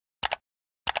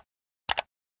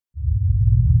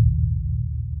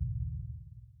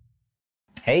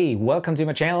Hey, welcome to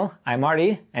my channel. I'm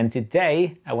Marty, and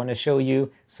today I want to show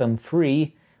you some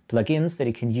free plugins that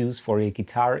you can use for your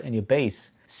guitar and your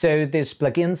bass. So these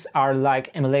plugins are like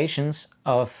emulations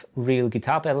of real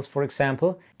guitar pedals, for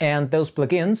example, and those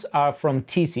plugins are from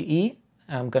TSE.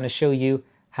 I'm going to show you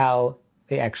how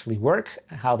they actually work,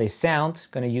 how they sound.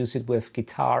 I'm going to use it with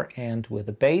guitar and with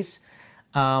the bass.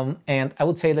 And I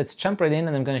would say let's jump right in,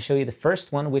 and I'm going to show you the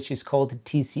first one, which is called the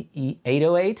TSE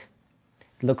 808.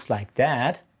 Looks like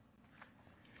that.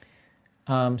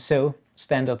 So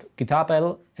standard guitar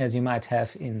pedal, as you might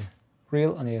have in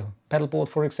real on your pedal board,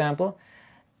 for example.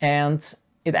 And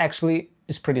it actually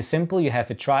is pretty simple. You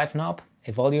have a drive knob,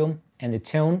 a volume, and a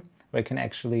tone, where you can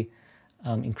actually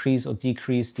increase or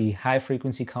decrease the high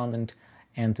frequency content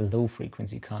and the low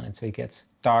frequency content, so it gets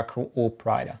darker or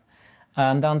brighter.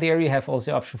 Down there you have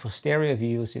also the option for stereo if you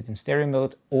use it in stereo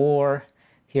mode, or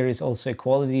here is also a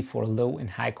quality for low and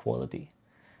high quality.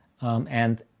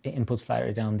 And the input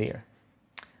slider down there.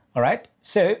 All right,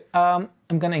 so I'm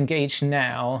gonna engage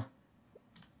now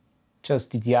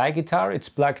just the DI guitar. It's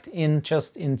plugged in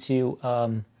just into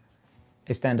a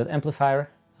standard amplifier,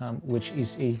 which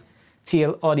is a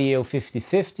TL Audio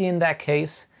 5050 in that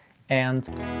case, and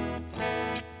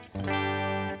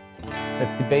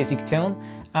that's the basic tone.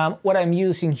 What I'm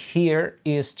using here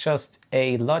is just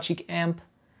a Logic amp,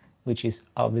 which is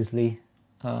obviously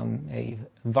a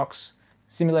Vox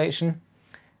simulation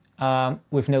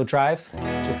with no drive,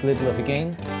 just a little of a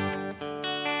gain,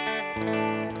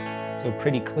 so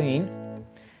pretty clean.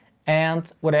 And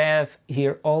what I have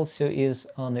here also is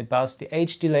on the bass the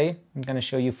H delay. I'm going to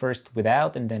show you first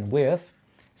without and then with.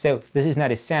 So this is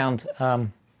not a sound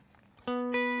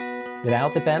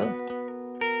without the pedal.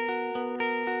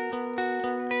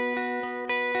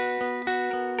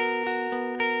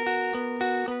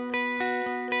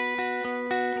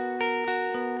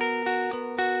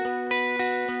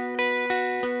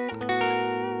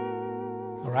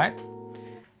 All right,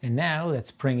 and now let's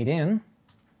bring it in.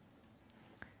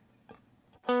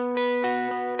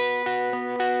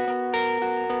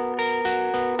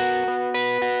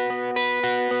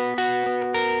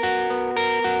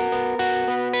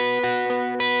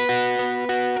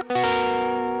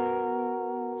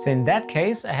 So in that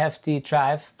case, I have the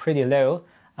drive pretty low.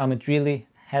 It really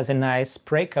has a nice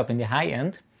breakup in the high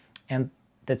end, and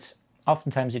that's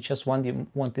oftentimes you just want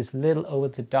this little over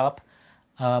the top,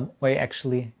 where you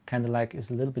actually kind of like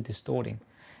is a little bit distorting.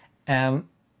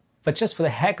 But just for the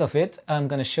heck of it, I'm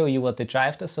going to show you what the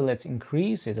drive does, so let's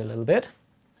increase it a little bit.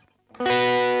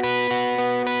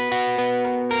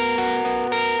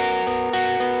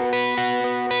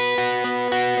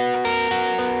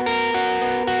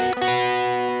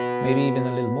 Maybe even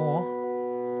a little more.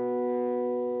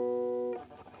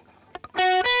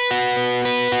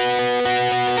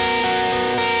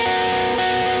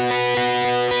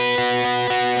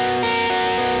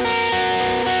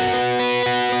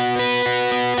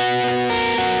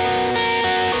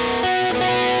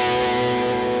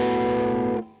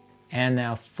 And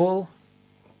now full.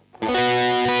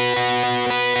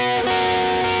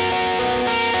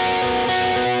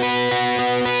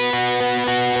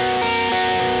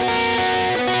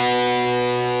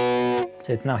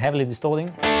 So it's now heavily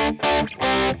distorting.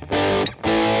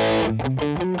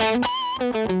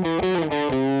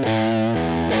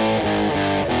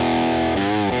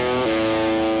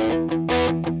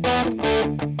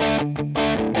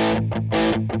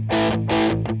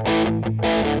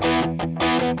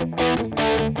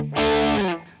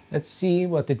 Let's see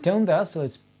what the tone does, so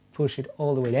let's push it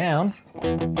all the way down.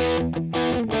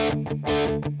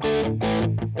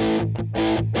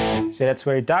 So that's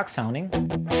very dark sounding.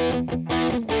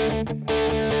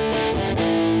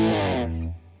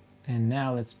 And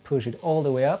now let's push it all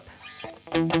the way up.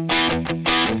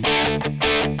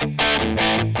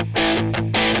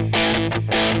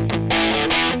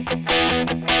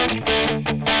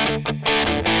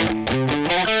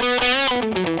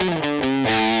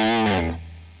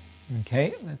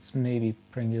 Okay, let's maybe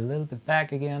bring it a little bit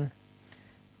back again.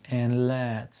 And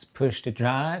let's push the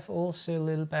drive also a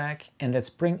little back. And let's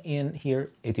bring in here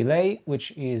a delay,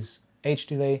 which is H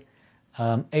delay,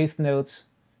 eighth notes.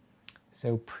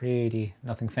 So pretty,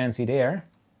 nothing fancy there.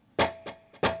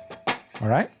 All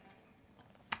right.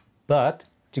 But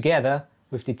together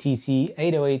with the TSE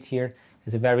 808 here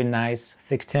is a very nice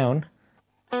thick tone.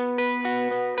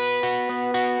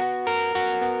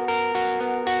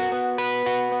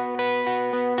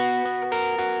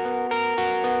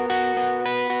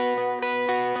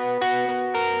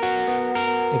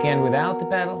 Again, without the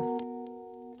pedal.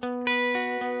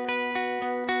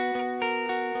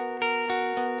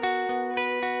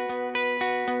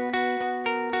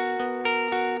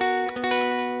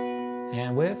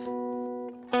 with.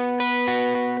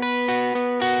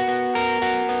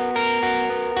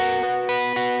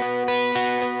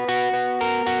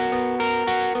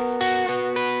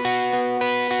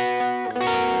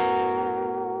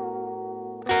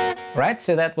 Right,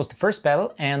 so that was the first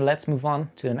pedal, and let's move on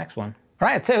to the next one.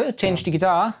 Right, so change the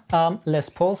guitar, Les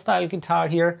Paul style guitar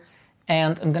here,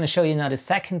 and I'm gonna show you now the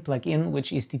second plugin,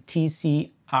 which is the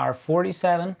TSE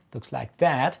R47, looks like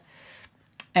that.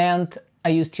 And I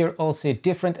used here also a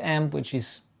different amp, which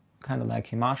is kind of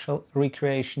like a Marshall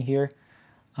recreation here,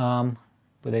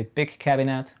 with a big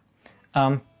cabinet,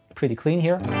 pretty clean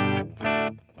here.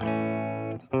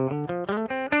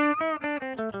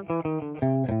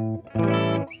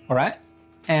 All right,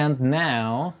 and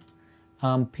now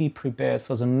be prepared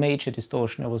for some major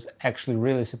distortion. I was actually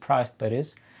really surprised by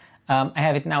this. I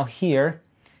have it now here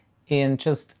in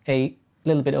just a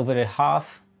little bit over the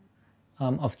half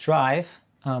of drive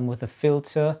with a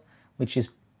filter, which is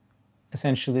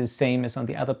essentially the same as on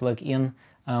the other plugin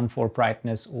for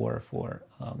brightness or for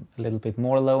a little bit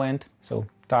more low end, so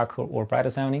darker or brighter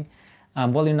sounding.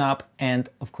 Volume knob, and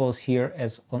of course here,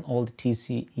 as on all the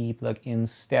TSE plugins,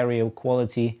 stereo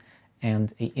quality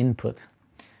and a input.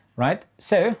 Right,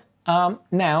 so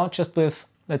now just with,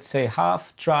 let's say,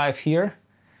 half drive here,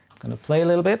 I'm gonna play a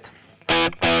little bit.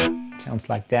 Sounds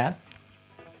like that.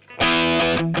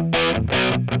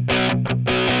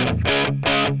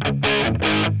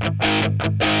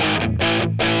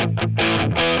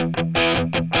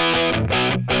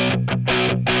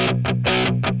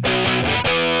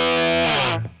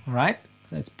 All right,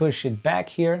 let's push it back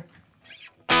here.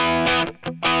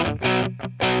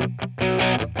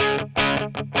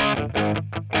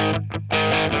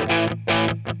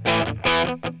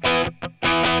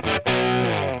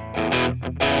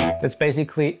 That's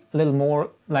basically a little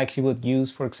more like you would use,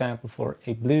 for example, for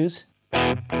a blues.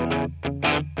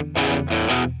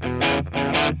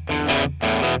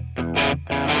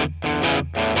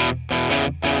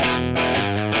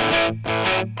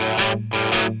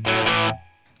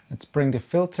 Let's bring the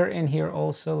filter in here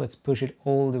also. Let's push it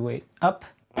all the way up.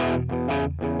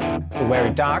 So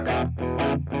very dark.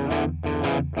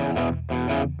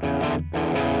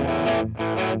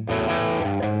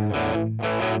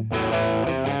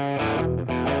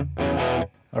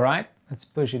 All right, let's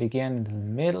push it again in the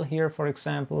middle here, for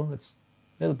example. Let's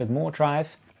a little bit more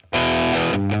drive. All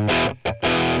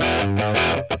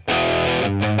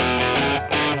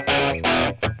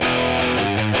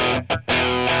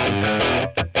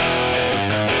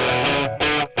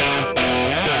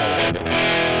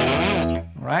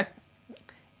right,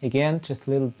 again, just a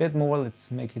little bit more. Let's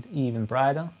make it even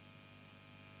brighter.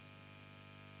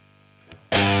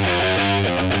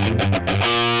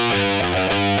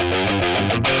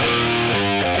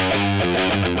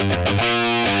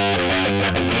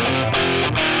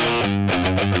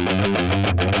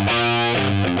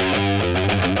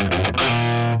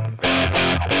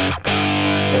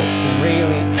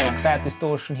 Fat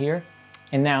distortion here,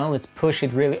 and now let's push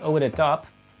it really over the top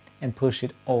and push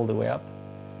it all the way up,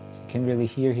 so you can really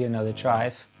hear here now the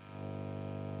drive.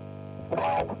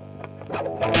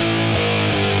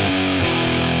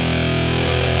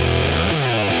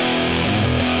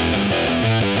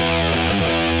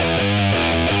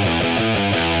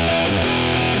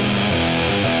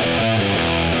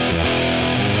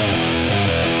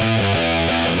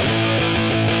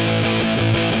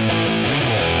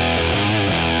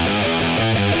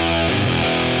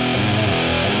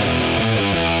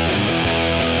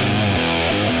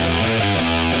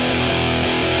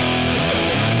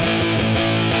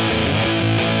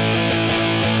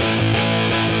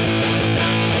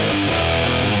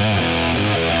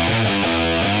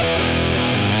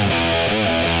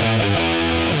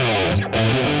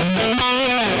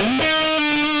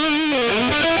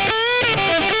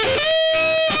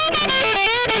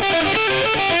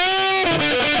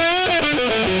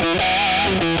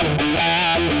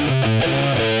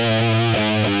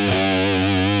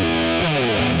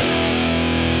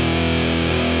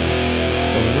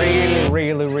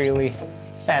 Really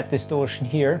fat distortion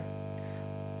here.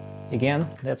 Again,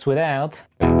 that's without.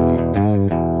 All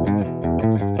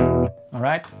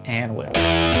right, and with.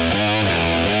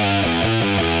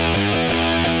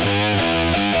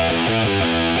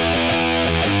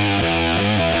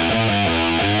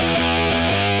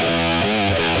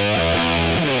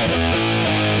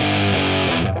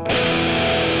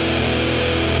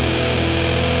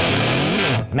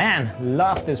 Man,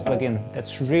 love this plugin.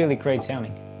 That's really great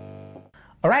sounding.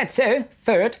 All right, so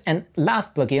third and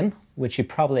last plugin, which you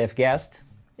probably have guessed,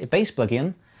 a bass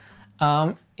plugin.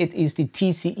 It is the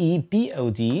TSE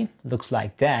BOD, looks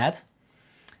like that.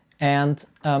 And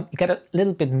you get a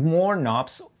little bit more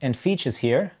knobs and features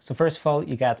here. So first of all,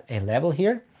 you got a level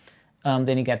here.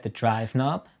 Then you get the drive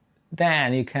knob.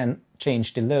 Then you can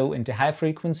change the low and the high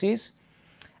frequencies.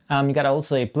 You got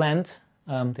also a blend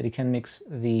that you can mix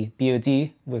the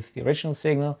BOD with the original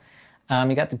signal.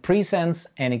 You got the presense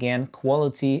and again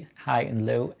quality, high and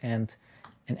low, and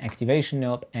an activation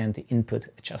knob and the input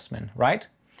adjustment, right?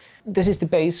 This is the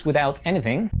bass without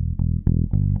anything.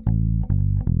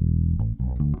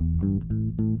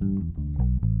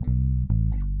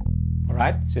 All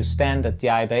right, so standard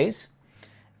DI bass.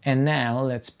 And now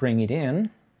let's bring it in.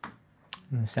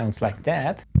 It sounds like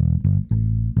that.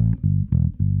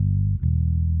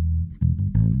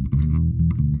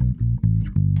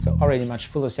 So already much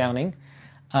fuller sounding.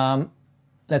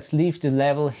 Let's leave the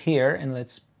level here and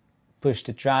let's push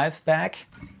the drive back.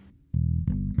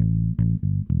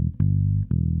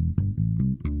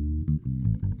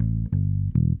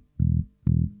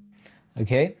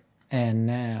 Okay, and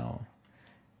now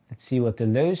let's see what the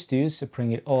lows do. So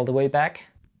bring it all the way back.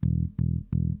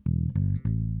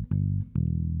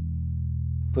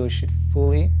 Push it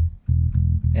fully.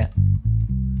 Yeah.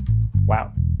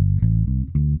 Wow.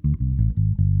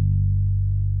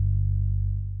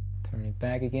 Turn it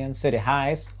back again. So the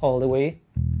highs all the way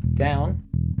down.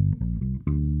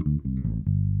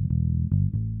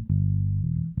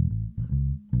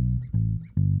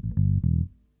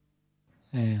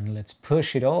 And let's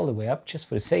push it all the way up just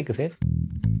for the sake of it.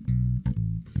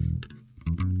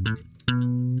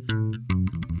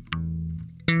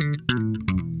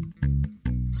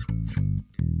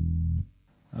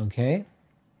 Okay.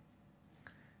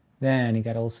 Then you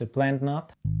got also a blend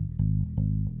knob.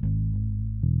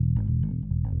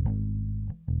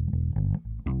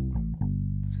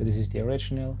 So this is the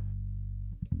original.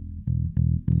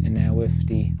 And now with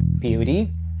the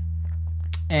BOD.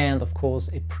 And of course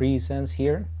a presense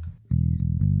here.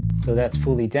 So that's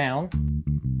fully down.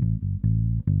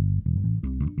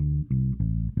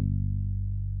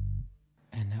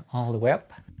 And now all the way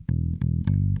up.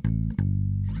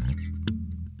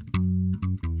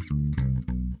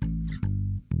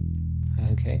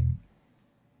 Okay.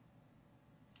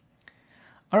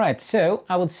 All right, so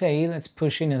I would say let's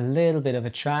push in a little bit of a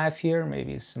drive here,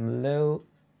 maybe some low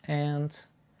and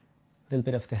a little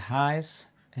bit of the highs,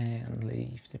 and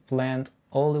leave the blend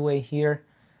all the way here.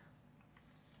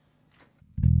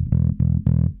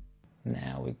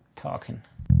 Now we're talking.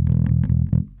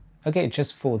 Okay,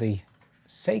 just for the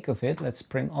sake of it, let's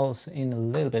bring also in a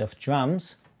little bit of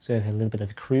drums, so we have a little bit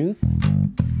of a groove.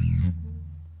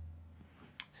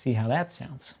 See how that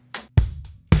sounds.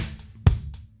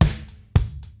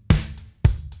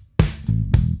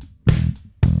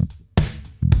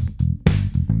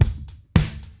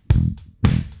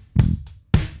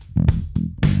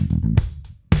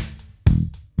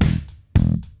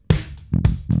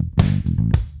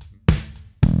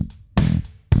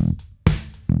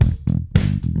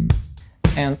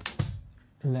 And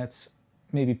let's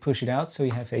maybe push it out so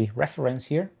you have a reference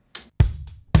here.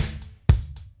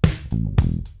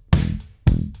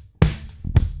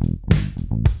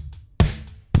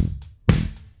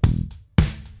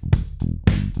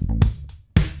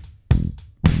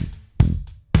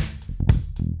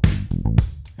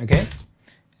 Okay,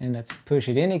 and let's push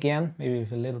it in again, maybe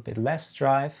with a little bit less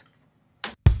drive.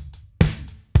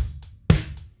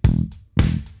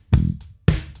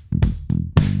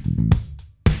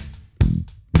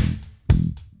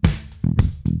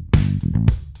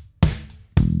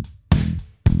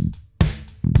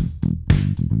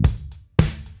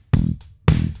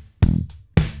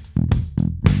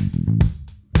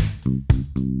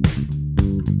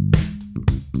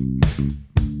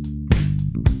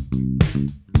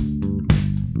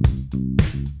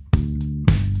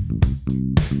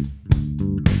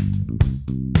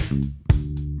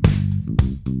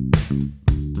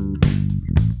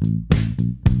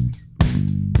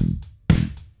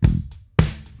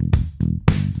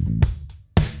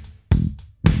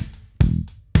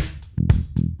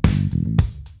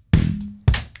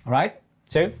 Right,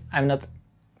 so I'm not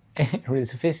a really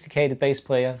sophisticated bass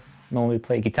player, normally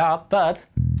play guitar, but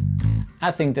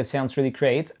I think that sounds really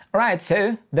great. Alright,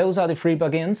 so those are the free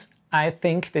plugins. I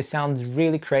think they sound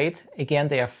really great. Again,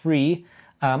 they are free.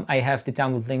 I have the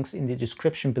download links in the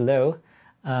description below,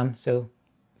 so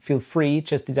feel free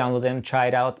just to download them, try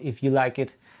it out if you like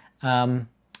it.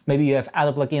 Maybe you have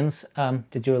other plugins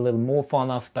that you're a little more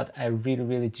fond of, but I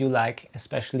really do like,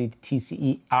 especially the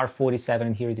TSE R47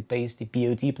 and here the bass, the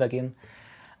BOD plugin.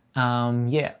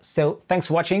 Yeah, so thanks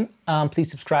for watching. Please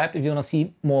subscribe if you want to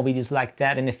see more videos like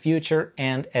that in the future.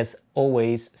 And as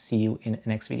always, see you in the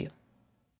next video.